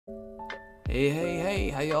Hey,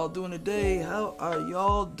 how y'all doing today? How are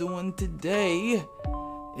y'all doing today?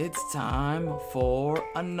 It's time for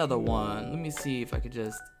another one. Let me see if I could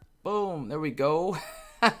just, boom, there we go.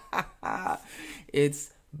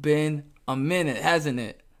 It's been a minute, hasn't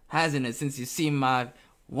it? Since you've seen my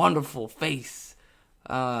wonderful face.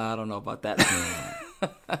 I don't know about that.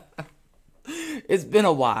 It's been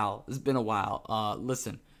a while.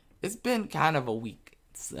 Listen, it's been kind of a week.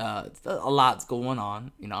 A lot's going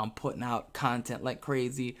on. I'm putting out content like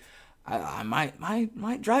crazy. I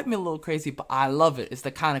might drive me a little crazy, but I love it. It's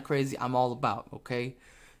the kind of crazy I'm all about, okay?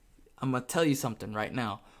 I'm going to tell you something right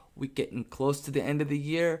now. We're getting close to the end of the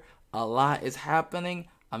year. A lot is happening.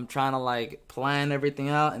 I'm trying to plan everything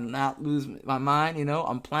out and not lose my mind,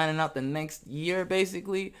 I'm planning out the next year,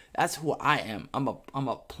 basically. That's who I am. I'm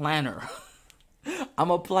a planner.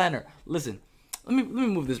 I'm a planner. Listen. Let me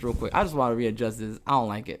move this real quick. I just want to readjust this. I don't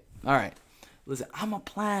like it. All right. Listen, I'm a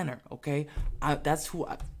planner, okay? That's who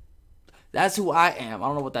I am. I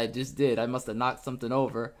don't know what I just did. I must have knocked something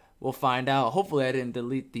over. We'll find out. Hopefully I didn't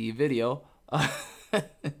delete the video.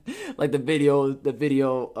 Like the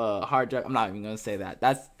video hard drive. I'm not even going to say that.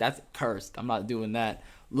 That's cursed. I'm not doing that.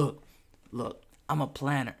 Look. I'm a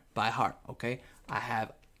planner by heart, okay? I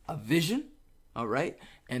have a vision, all right?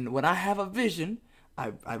 And when I have a vision,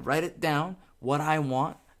 I write it down. What I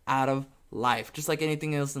want out of life, just like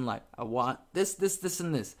anything else in life. I want this,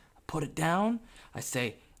 and this. I put it down. I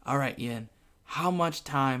say, all right, Ian, how much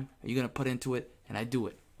time are you going to put into it? And I do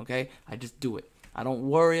it, okay? I just do it. I don't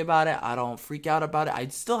worry about it. I don't freak out about it. I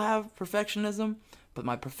still have perfectionism, but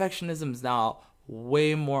my perfectionism is now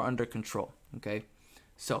way more under control, okay?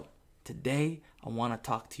 So today I want to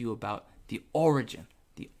talk to you about the origin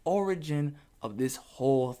of this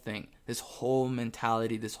whole thing, this whole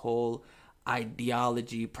mentality, this whole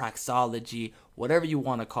ideology, praxeology, whatever you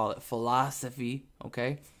want to call it, philosophy,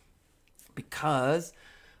 okay? Because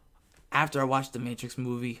after I watched the Matrix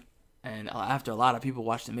movie, and after a lot of people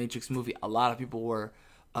watched the Matrix movie, a lot of people were,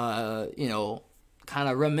 kind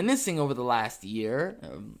of reminiscing over the last year,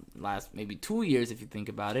 last maybe 2 years if you think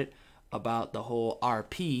about it, about the whole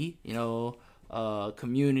RP,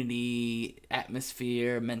 community,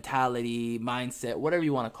 atmosphere, mentality, mindset, whatever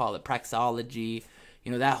you want to call it, praxeology,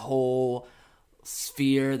 that whole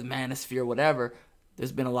sphere, the manosphere, whatever.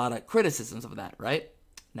 There's been a lot of criticisms of that, right?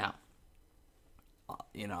 Now,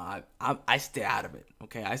 I stay out of it,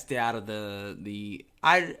 okay? I stay out of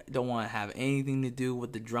I don't want to have anything to do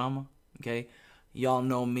with the drama, okay? Y'all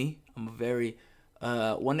know me. I'm a very,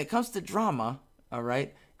 when it comes to drama, all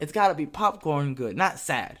right, it's got to be popcorn good, not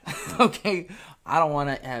sad, okay? I don't want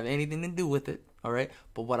to have anything to do with it, all right?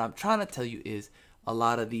 But what I'm trying to tell you is a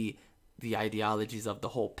lot of the ideologies of the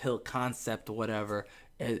whole pill concept or whatever,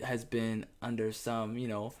 it has been under some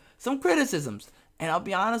criticisms. And I'll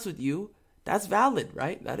be honest with you, that's valid,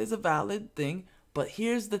 right? That is a valid thing. But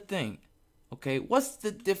here's the thing, okay? What's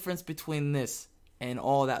the difference between this and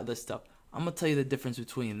all that other stuff? I'm going to tell you the difference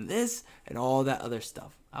between this and all that other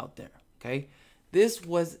stuff out there, okay? This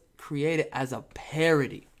was created as a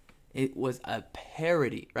parody. It was a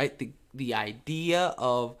parody, right? The idea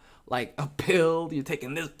of like a pill, you're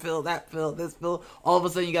taking this pill, that pill, this pill. All of a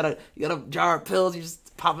sudden you got a jar of pills, you're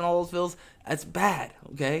just popping all those pills. That's bad,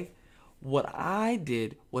 okay? What I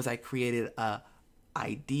did was I created a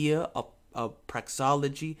idea of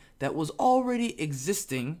praxeology that was already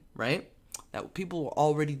existing, right? That people were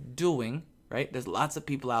already doing, right? There's lots of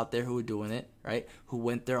people out there who are doing it, right? Who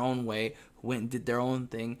went their own way, who went and did their own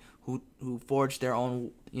thing, who forged their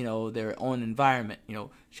own, their own environment.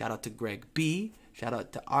 Shout out to Greg B. Shout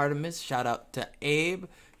out to Artemis. Shout out to Abe.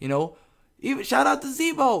 Even shout out to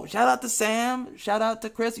Zebo. Shout out to Sam. Shout out to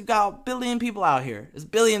Chris. You got a billion people out here. There's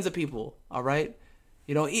billions of people. All right.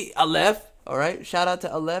 Aleph. All right. Shout out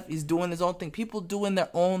to Aleph. He's doing his own thing. People doing their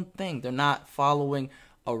own thing. They're not following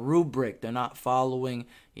a rubric. They're not following,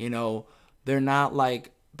 they're not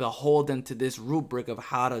beholden to this rubric of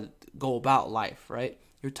how to go about life, right?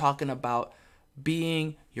 You're talking about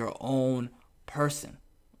being your own person.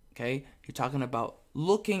 Okay, you're talking about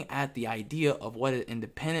looking at the idea of what an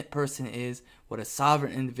independent person is, what a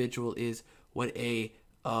sovereign individual is, what a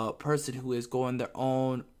person who is going their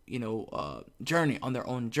own, journey,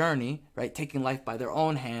 right? Taking life by their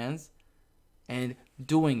own hands and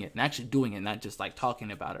doing it, and actually doing it, not just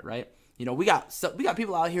talking about it, right? We got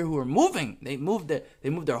people out here who are moving. They moved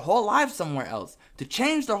their whole lives somewhere else to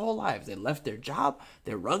change their whole lives. They left their job,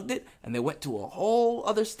 they rugged it, and they went to a whole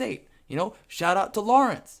other state. Shout out to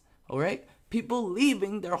Lawrence, all right? People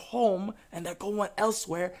leaving their home and they're going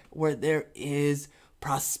elsewhere where there is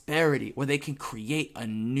prosperity, where they can create a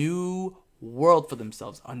new world for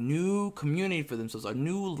themselves, a new community for themselves, a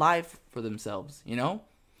new life for themselves, you know?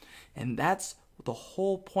 And that's the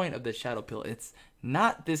whole point of the shadow pill. It's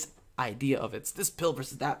not this idea of it's this pill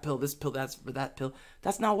versus that pill, this pill, that's for that pill.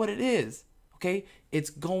 That's not what it is, okay? It's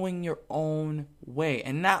going your own way,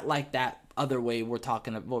 and not like that other way we're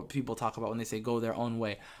talking about, what people talk about when they say go their own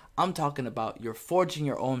way. I'm talking about you're forging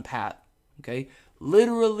your own path, okay?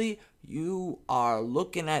 Literally, you are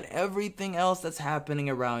looking at everything else that's happening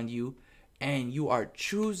around you, and you are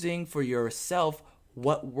choosing for yourself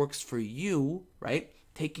what works for you, right?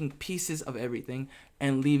 Taking pieces of everything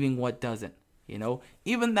and leaving what doesn't, you know?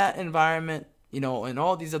 Even that environment, you know, and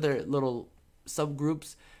all these other little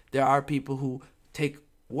subgroups, there are people who take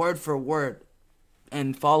word for word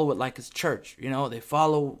and follow it like it's church, you know? They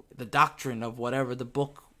follow the doctrine of whatever the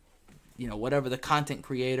book, you know, whatever the content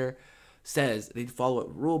creator says. They follow it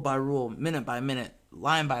rule by rule, minute by minute,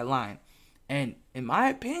 line by line. And in my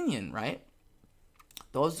opinion, right,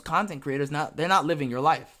 those content creators, they're not living your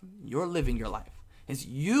life. You're living your life. It's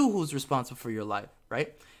you who's responsible for your life, right?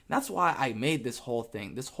 And that's why I made this whole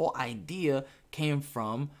thing. This whole idea came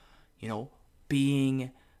from, you know,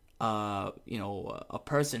 being, a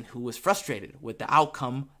person who was frustrated with the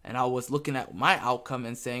outcome. And I was looking at my outcome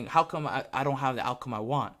and saying, how come I don't have the outcome I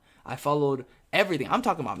want? I followed everything. I'm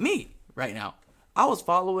talking about me right now. I was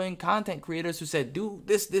following content creators who said, do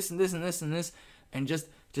this, this, and this, and this, and this, and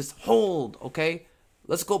just hold, okay?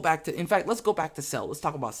 Let's go back to Cell. Let's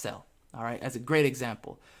talk about Cell, all right, as a great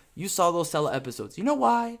example. You saw those Cell episodes. You know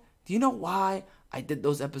why? Do you know why I did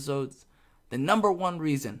those episodes? The number one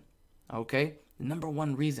reason, okay? The number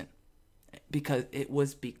one reason. Because it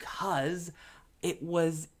was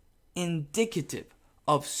indicative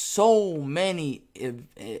of so many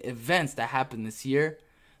events that happened this year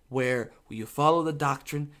where you follow the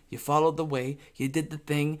doctrine, you followed the way, you did the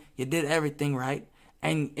thing, you did everything right,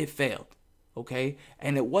 and it failed. Okay?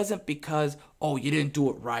 And it wasn't because, oh, you didn't do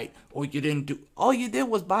it right, or all you did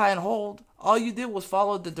was buy and hold. All you did was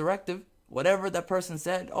follow the directive, whatever that person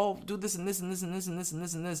said. Oh, do this and this and this and this and this and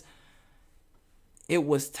this and this. It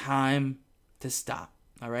was time to stop.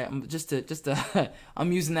 All right?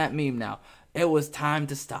 I'm using that meme now. It was time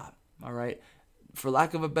to stop. All right? For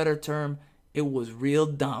lack of a better term, it was real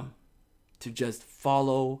dumb to just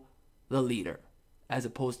follow the leader as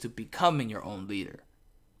opposed to becoming your own leader.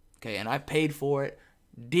 Okay, and I paid for it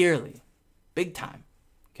dearly, big time.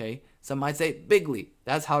 Okay, some might say bigly.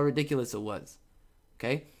 That's how ridiculous it was.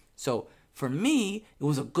 Okay, so for me, it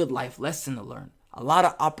was a good life lesson to learn. A lot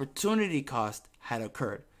of opportunity cost had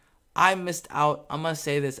occurred. I missed out. I'm gonna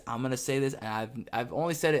say this, and I've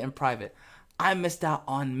only said it in private. I missed out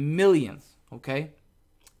on millions. Okay,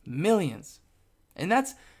 millions, and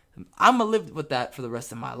I'm gonna live with that for the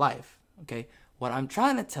rest of my life. Okay, what I'm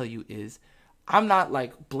trying to tell you is, I'm not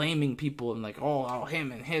like blaming people and like, oh,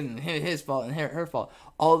 him and his fault and her fault.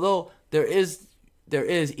 Although there is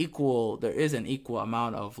an equal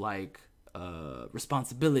amount of like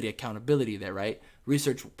responsibility, accountability there, right?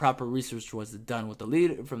 Proper research was done with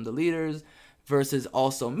from the leaders versus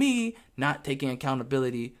also me not taking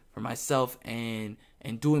accountability for myself and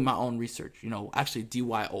doing my own research, you know, actually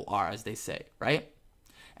DYOR as they say, right?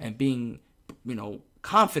 And being, you know,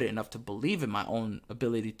 confident enough to believe in my own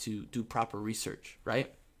ability to do proper research,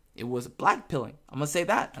 right? It was black pilling. I'm gonna say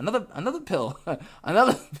that. Another pill.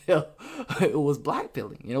 Another pill. It was black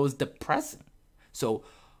pilling. You know, it was depressing. So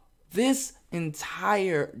this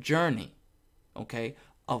entire journey, okay,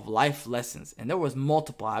 of life lessons, and there was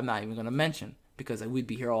multiple I'm not even gonna mention because we'd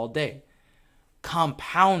be here all day,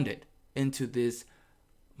 compounded into this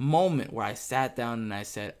moment where I sat down and I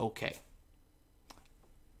said, okay,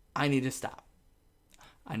 I need to stop.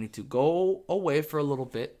 I need to go away for a little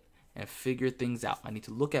bit and figure things out. I need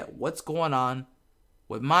to look at what's going on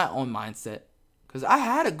with my own mindset. Because I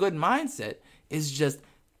had a good mindset. It's just,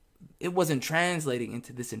 it wasn't translating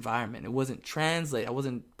into this environment. It wasn't translating. I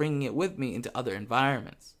wasn't bringing it with me into other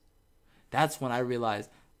environments. That's when I realized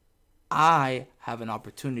I have an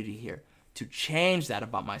opportunity here to change that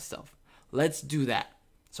about myself. Let's do that.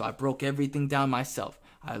 So I broke everything down myself.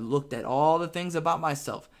 I looked at all the things about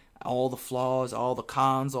myself. All the flaws, all the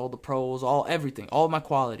cons, all the pros, everything, all my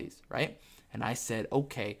qualities, right? And I said,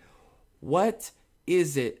 okay, what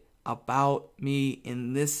is it about me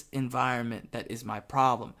in this environment that is my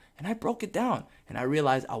problem? And I broke it down and I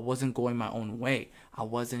realized I wasn't going my own way. I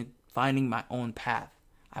wasn't finding my own path.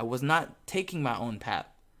 I was not taking my own path.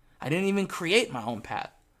 I didn't even create my own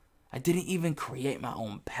path.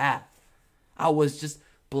 I was just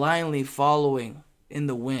blindly following in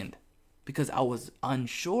the wind, because I was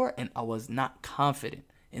unsure and I was not confident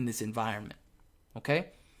in this environment. Okay?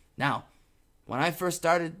 Now, When I first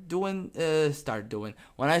started when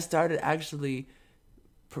I started actually,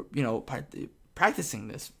 practicing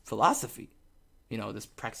this philosophy, this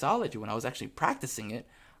praxeology, when I was actually practicing it,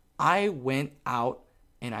 I went out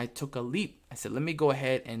and I took a leap. I said, let me go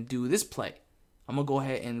ahead and do this play. I'm going to go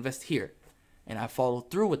ahead and invest here. And I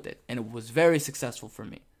followed through with it. And it was very successful for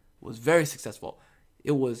me. It was very successful.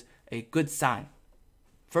 It was a good sign.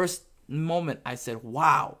 First moment I said,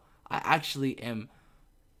 wow, I actually am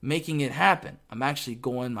making it happen. I'm actually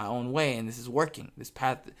going my own way, and this is working. This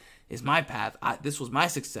path is my path. This was my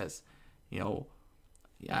success.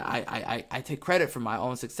 I take credit for my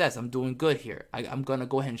own success. I'm doing good here. I'm gonna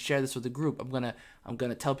go ahead and share this with the group. I'm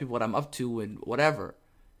gonna tell people what I'm up to and whatever.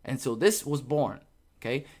 And so this was born.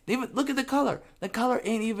 Okay, even look at the color. The color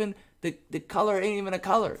ain't even the color ain't even a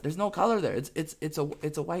color. There's no color there. It's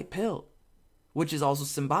a white pill, which is also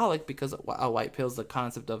symbolic because a white pill is the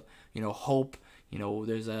concept of hope.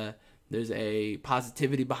 There's a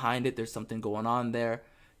positivity behind it. There's something going on there.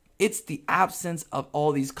 It's the absence of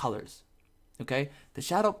all these colors. Okay? The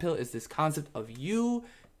shadow pill is this concept of you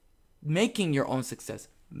making your own success,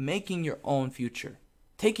 making your own future,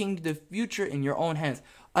 taking the future in your own hands.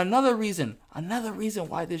 Another reason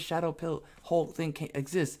why this shadow pill whole thing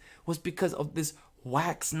exists was because of this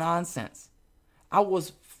wax nonsense. I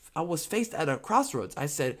was faced at a crossroads. I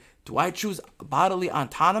said, do I choose bodily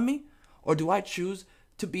autonomy? Or do I choose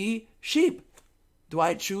to be sheep? Do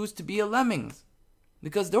I choose to be a lemmings?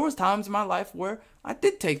 Because there was times in my life where I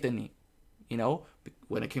did take the knee.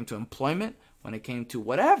 When it came to employment, when it came to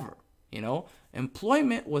whatever,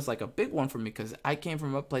 employment was like a big one for me because I came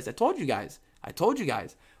from a place. I told you guys,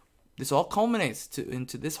 this all culminates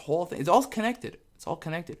into this whole thing. It's all connected.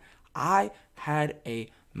 I had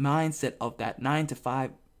a mindset of that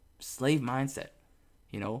 9-to-5 slave mindset,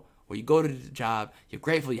 where you go to the job, you're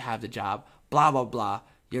grateful you have the job, blah, blah, blah.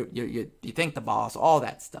 You thank the boss, all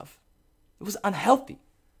that stuff. It was unhealthy.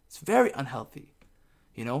 It's very unhealthy,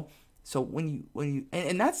 So when you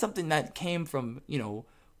and that's something that came from, you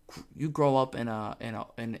grow up in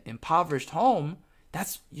an impoverished home,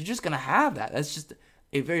 you're just going to have that. That's just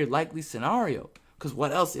a very likely scenario because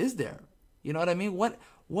what else is there? You know what I mean?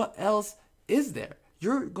 What else is there?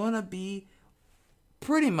 You're going to be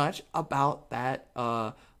pretty much about that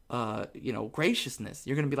graciousness.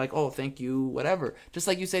 You're going to be like, oh, thank you, whatever. Just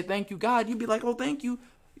like you say, thank you, God. You'd be like, oh, thank you.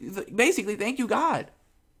 Basically, thank you, God.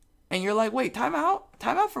 And you're like, wait, time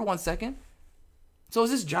out for 1 second. So is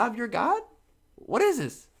this job your God? What is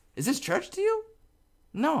this? Is this church to you?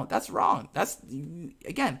 No, that's wrong.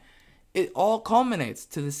 Again, it all culminates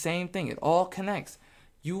to the same thing. It all connects.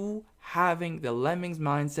 You having the lemmings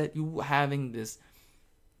mindset, you having this,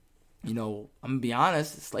 I'm gonna be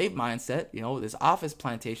honest, slave mindset, this office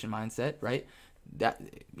plantation mindset, right?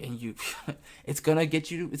 It's gonna get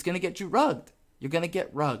you rugged. You're gonna get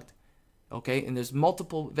rugged, okay? And there's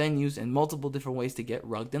multiple venues and multiple different ways to get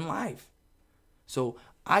rugged in life. So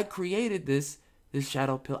I created this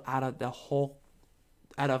shadow pill out of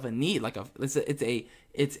a need,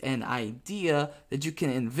 it's an idea that you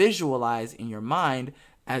can visualize in your mind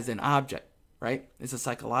as an object. Right? It's a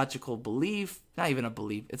psychological belief, not even a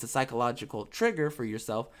belief. It's a psychological trigger for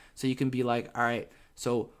yourself. So you can be like, all right,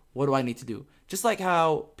 so what do I need to do? Just like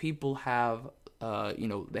how people have,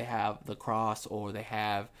 they have the cross or they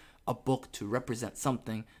have a book to represent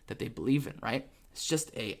something that they believe in, right? It's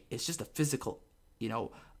just a physical,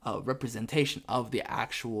 representation of the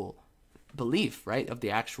actual belief, right? Of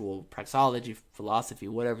the actual praxeology, philosophy,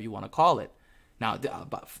 whatever you want to call it. Now,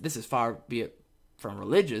 this is far be it from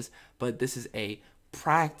religious, but this is a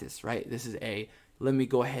practice, right? This is let me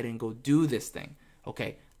go ahead and go do this thing.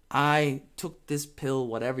 Okay, I took this pill,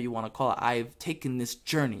 whatever you want to call it. I've taken this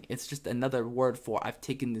journey. It's just another word for I've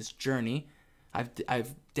taken this journey.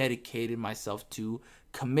 I've dedicated myself to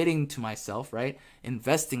committing to myself, right?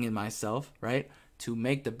 Investing in myself, right? To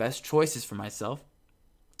make the best choices for myself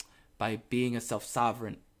by being a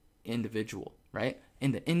self-sovereign individual, right?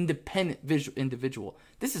 In the independent individual.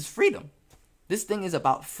 This is freedom. This thing is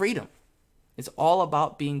about freedom. It's all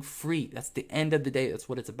about being free. That's the end of the day. That's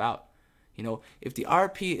what it's about. If the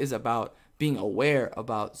RP is about being aware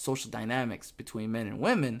about social dynamics between men and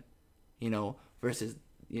women, versus,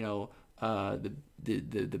 the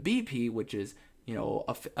BP, which is,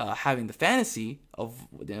 having the fantasy of,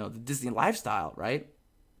 the Disney lifestyle, right?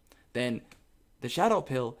 Then the shadow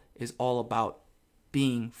pill is all about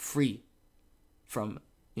being free from,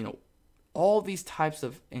 all these types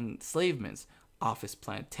of enslavements. Office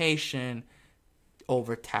plantation,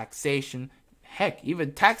 over taxation, heck,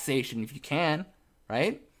 even taxation if you can,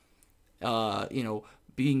 right?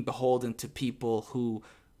 Being beholden to people who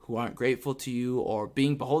who aren't grateful to you, or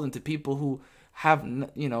being beholden to people who have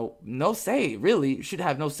no say, really should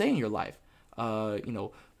have no say in your life.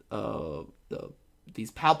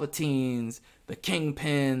 These Palpatines, the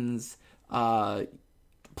Kingpins,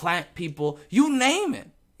 plant people, you name it,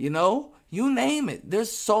 you name it.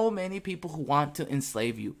 There's so many people who want to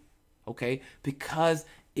enslave you, okay? Because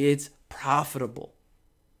it's profitable.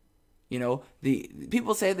 The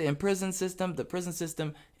people say the prison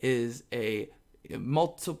system is a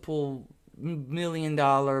multiple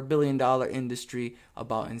 $1 billion industry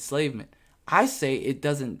about enslavement. I say it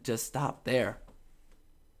doesn't just stop there.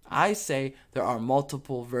 I say there are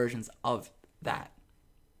multiple versions of that.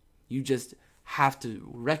 You just have to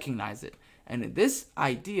recognize it. And this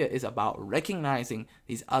idea is about recognizing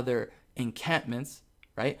these other encampments,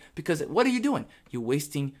 right? Because what are you doing? You're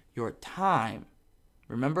wasting your time.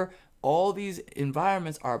 Remember, all these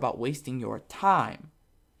environments are about wasting your time,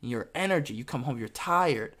 your energy. You come home, you're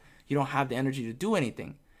tired. You don't have the energy to do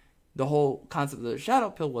anything. The whole concept of the shadow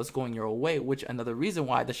pill was going your own way, which another reason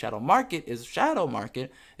why the shadow market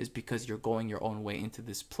is because you're going your own way into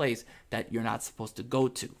this place that you're not supposed to go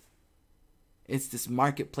to. It's this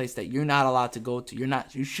marketplace that you're not allowed to go to.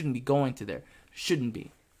 You shouldn't be going to there. Shouldn't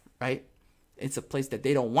be, right? It's a place that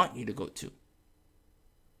they don't want you to go to.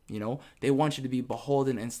 They want you to be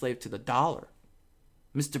beholden and enslaved to the dollar.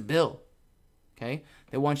 Mr. Bill, okay?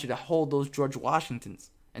 They want you to hold those George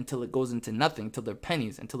Washingtons until it goes into nothing, until they're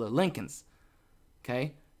pennies, until they're Lincolns,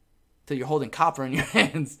 okay? Until you're holding copper in your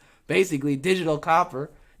hands. Basically, digital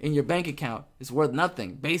copper in your bank account is worth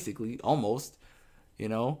nothing, basically, almost,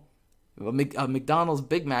 A McDonald's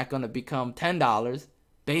Big Mac going to become $10,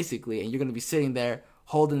 basically, and you're going to be sitting there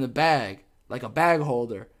holding the bag like a bag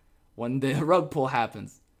holder when the rug pull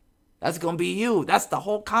happens. That's going to be you. That's the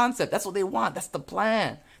whole concept. That's what they want. That's the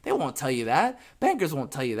plan. They won't tell you that. Bankers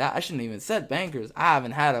won't tell you that. I shouldn't even said bankers. I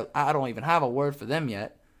don't even have a word for them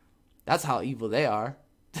yet. That's how evil they are.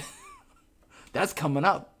 That's coming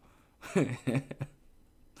up.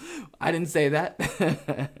 I didn't say that.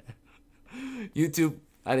 YouTube,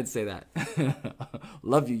 I didn't say that.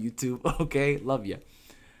 Love you, YouTube. Okay, love you.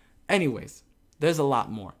 Anyways, there's a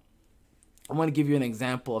lot more. I want to give you an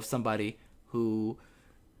example of somebody who,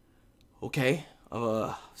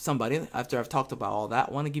 somebody, after I've talked about all that,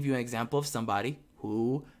 I want to give you an example of somebody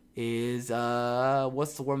who is,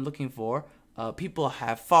 what's the word I'm looking for? People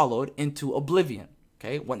have followed into oblivion,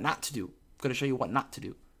 okay? What not to do. I'm going to show you what not to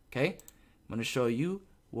do, okay? I'm going to show you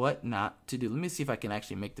what not to do. Let me see if I can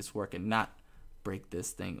actually make this work and not break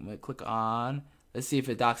this thing. I'm going to click on, let's see if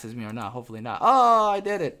it doxes me or not. Hopefully not. Oh, I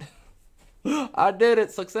did it. I did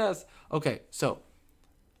it. Success. Okay, so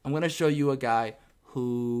I'm going to show you a guy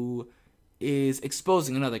who is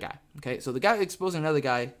exposing another guy. Okay, so the guy exposing another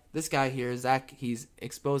guy, this guy here, Zach, he's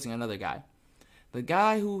exposing another guy. The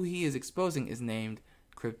guy who he is exposing is named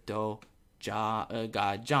Crypto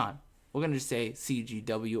God John. We're going to just say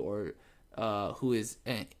CGW, or who is,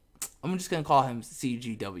 I'm just going to call him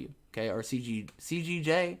CGW, okay, or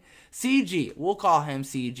CGJ? CG, we'll call him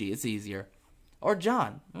CG, it's easier. Or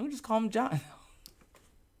John, we'll just call him John.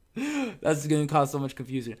 That's going to cause so much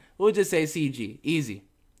confusion. We'll just say CG, easy.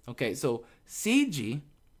 Okay, so CG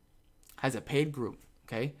has a paid group,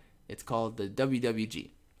 okay? It's called the WWG,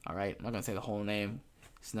 all right? I'm not going to say the whole name.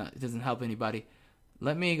 It doesn't help anybody.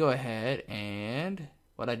 Let me go ahead and,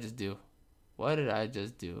 what did I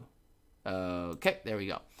just do? Okay, there we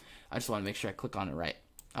go. I just want to make sure I click on it right.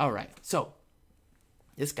 All right, so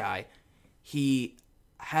this guy, he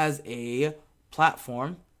has a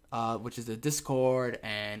platform, which is a Discord,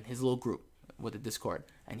 and his little group with the Discord.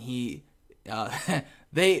 And he,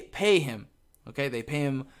 they pay him, okay? They pay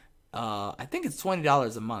him, I think it's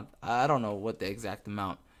 $20 a month. I don't know what the exact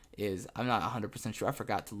amount is. I'm not 100% sure. I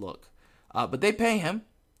forgot to look. But they pay him,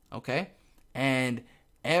 okay? And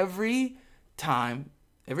every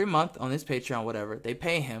month on his Patreon, whatever, they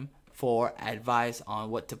pay him for advice on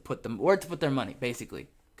where to put their money, basically,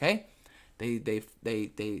 okay? They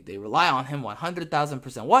rely on him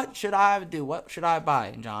 100,000%. What should I do? What should I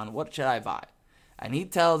buy, John? What should I buy? And he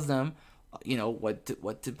tells them, what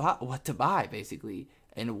to buy, basically,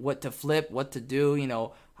 and what to flip, what to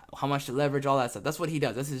do, how much to leverage, all that stuff. That's what he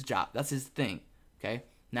does. That's his job. That's his thing. Okay.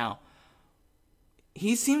 Now,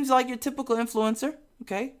 he seems like your typical influencer.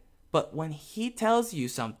 Okay, but when he tells you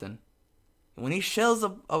something, when he shells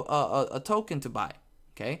a token to buy,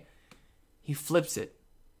 okay, he flips it.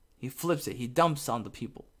 He dumps on the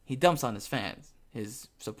people. He dumps on his fans, his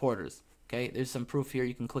supporters. Okay, there's some proof here.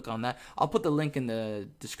 You can click on that. I'll put the link in the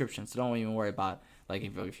description, so don't even worry about, like,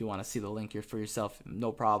 if you want to see the link here for yourself,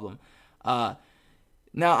 no problem. Now,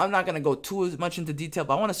 I'm not going to go too much into detail,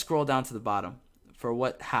 but I want to scroll down to the bottom for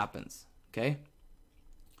what happens. Okay,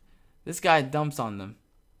 this guy dumps on them,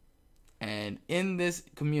 and in this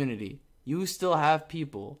community, you still have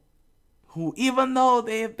people who, even though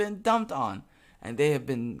they have been dumped on and they have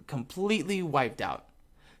been completely wiped out,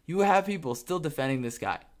 you have people still defending this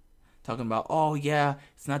guy, talking about, oh yeah,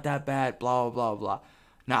 it's not that bad, blah, blah, blah, blah.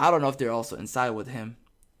 Now, I don't know if they're also inside with him,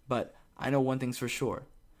 but I know one thing's for sure.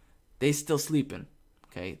 They still sleeping,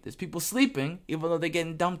 okay? There's people sleeping even though they're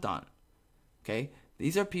getting dumped on, okay?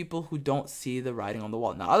 These are people who don't see the writing on the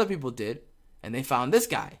wall. Now, other people did, and they found this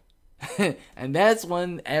guy. And that's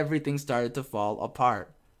when everything started to fall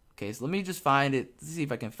apart. Okay, so let me just find it. Let's see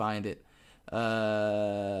if I can find it.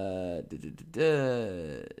 Let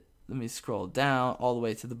me scroll down all the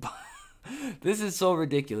way to the bottom. This is so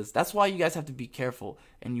ridiculous. That's why you guys have to be careful,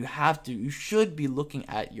 and you should be looking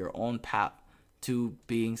at your own path to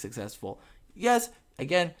being successful. Yes,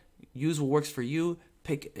 again, use what works for you.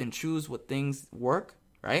 Pick and choose what things work,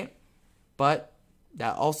 right? But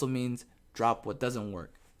that also means drop what doesn't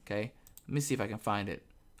work. Okay, let me see if I can find it.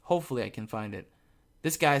 Hopefully I can find it.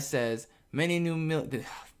 This guy says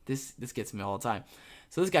this gets me all the time.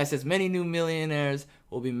 So this guy says many new millionaires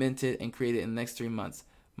will be minted and created in the next 3 months.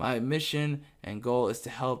 My mission and goal is to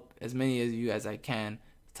help as many of you as I can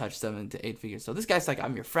touch 7 to 8 figures. So this guy's like,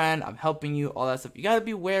 I'm your friend, I'm helping you, all that stuff. You gotta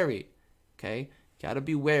be wary. Okay, gotta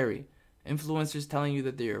be wary. Influencers telling you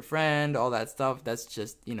that they're your friend, all that stuff. That's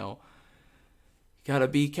just, you gotta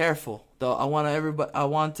be careful. Though I want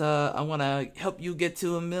to help you get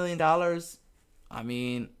to $1 million. I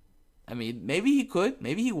mean, maybe he could,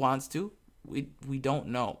 maybe he wants to. We don't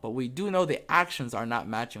know, but we do know the actions are not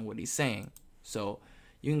matching what he's saying. So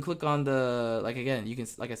you can click on you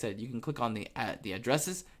can click on the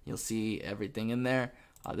addresses. You'll see everything in there.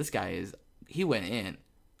 This guy he went in.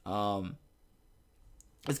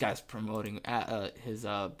 This guy's promoting his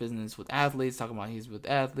business with athletes, talking about he's with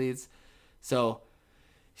athletes. So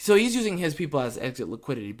he's using his people as exit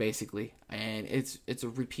liquidity, basically. And it's a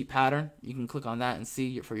repeat pattern. You can click on that and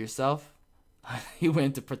see it for yourself. He went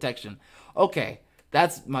into protection. Okay,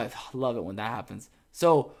 love it when that happens.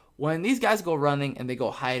 So when these guys go running and they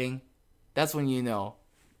go hiding, that's when you know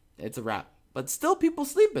it's a wrap. But still people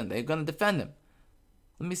sleeping. They're going to defend him.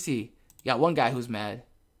 Let me see. You got one guy who's mad.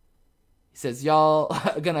 He says, y'all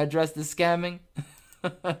are going to address this scamming?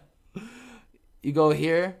 You go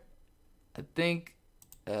here. I think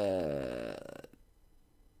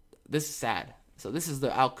this is sad. So this is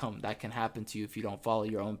the outcome that can happen to you if you don't follow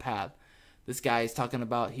your own path. This guy is talking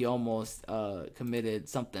about he almost committed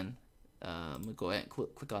something. I'm going to go ahead and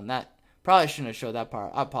click on that. Probably shouldn't have showed that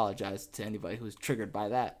part. I apologize to anybody who's triggered by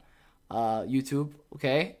that. YouTube,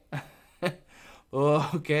 okay?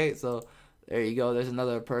 Okay, so there you go. There's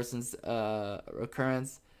another person's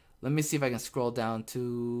recurrence. Let me see if I can scroll down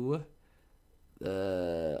to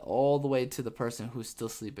all the way to the person who's still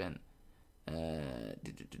sleeping. Let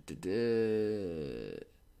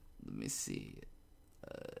me see.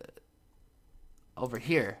 Over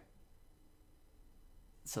here.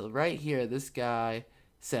 So right here, this guy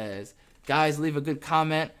says, guys, leave a good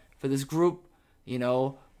comment for this group.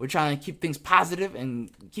 We're trying to keep things positive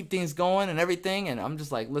and keep things going and everything. And I'm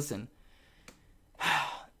just like, listen,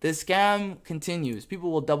 this scam continues.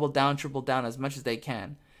 People will double down, triple down as much as they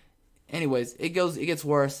can. Anyways, it gets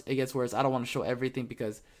worse. It gets worse. I don't want to show everything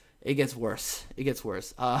because it gets worse. It gets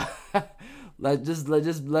worse. Let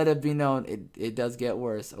it be known. It does get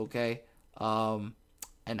worse. Okay.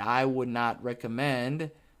 And I would not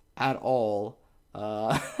recommend at all.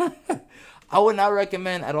 I would not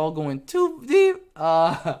recommend at all going too deep.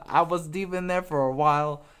 I was deep in there for a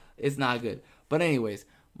while. It's not good. But anyways,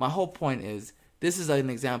 my whole point is this is an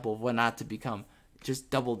example of what not to become. Just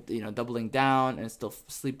doubling down and still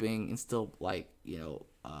sleeping and still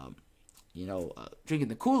drinking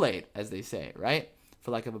the Kool-Aid, as they say, right?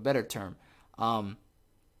 For lack of a better term. And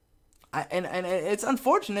it's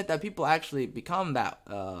unfortunate that people actually become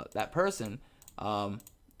that person,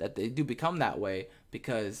 that they do become that way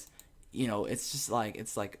because, it's just like,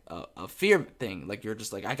 it's like a fear thing. Like you're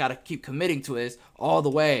just like, I got to keep committing to this all the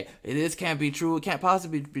way. This can't be true. It can't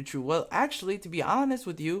possibly be true. Well, actually, to be honest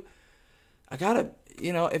with you, I gotta,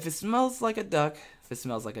 if it smells like a duck, if it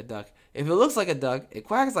looks like a duck, it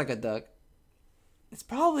quacks like a duck, it's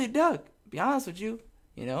probably a duck. Be honest with you,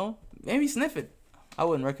 maybe sniff it. I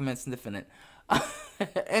wouldn't recommend sniffing it.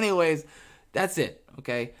 Anyways, that's it.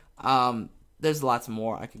 Okay. There's lots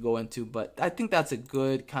more I could go into, but I think that's a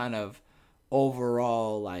good kind of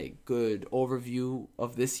overall, good overview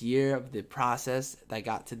of this year, of the process that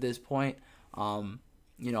got to this point. I'm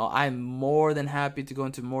more than happy to go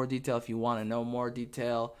into more detail if you want to know more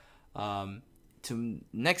detail. to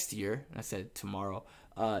next year, I said tomorrow,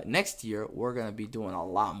 next year, we're going to be doing a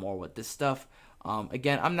lot more with this stuff.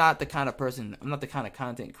 Again, I'm not the kind of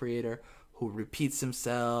content creator who repeats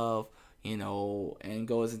himself, and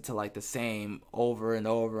goes into like the same over and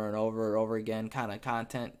over and over again kind of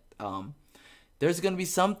content. There's going to be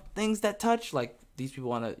some things that touch, like these people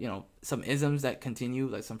want to, some isms that continue,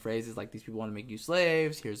 like some phrases like these people want to make you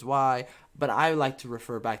slaves, here's why. But I like to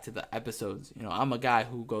refer back to the episodes. I'm a guy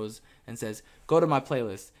who goes and says, go to my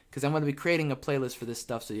playlist, because I'm going to be creating a playlist for this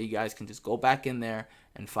stuff so you guys can just go back in there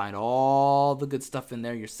and find all the good stuff in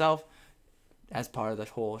there yourself as part of the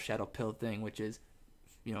whole shadow pill thing, which is,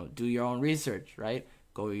 do your own research, right?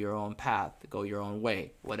 Go your own path, go your own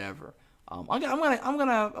way, whatever. I'm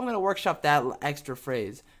gonna workshop that extra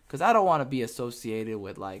phrase, because I don't want to be associated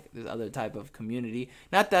with like this other type of community.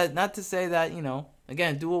 Not to say that,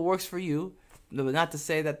 again, do what works for you, but not to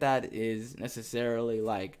say that is necessarily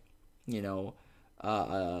like, they're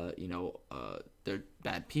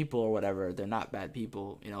bad people or whatever. They're not bad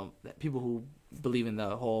people. People who believe in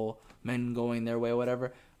the whole men going their way or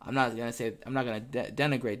whatever. I'm not gonna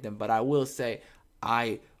denigrate them, but I will say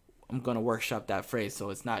I'm going to workshop that phrase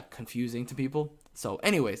so it's not confusing to people. So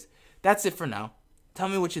anyways, that's it for now. Tell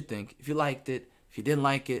me what you think. If you liked it, if you didn't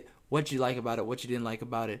like it, what you like about it, what you didn't like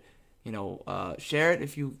about it. Share it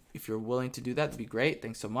if you're willing to do that. That'd be great.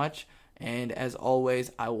 Thanks so much. And as always,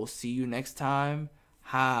 I will see you next time.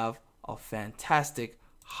 Have a fantastic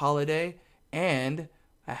holiday and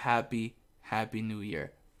a happy new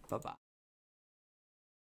year. Bye-bye.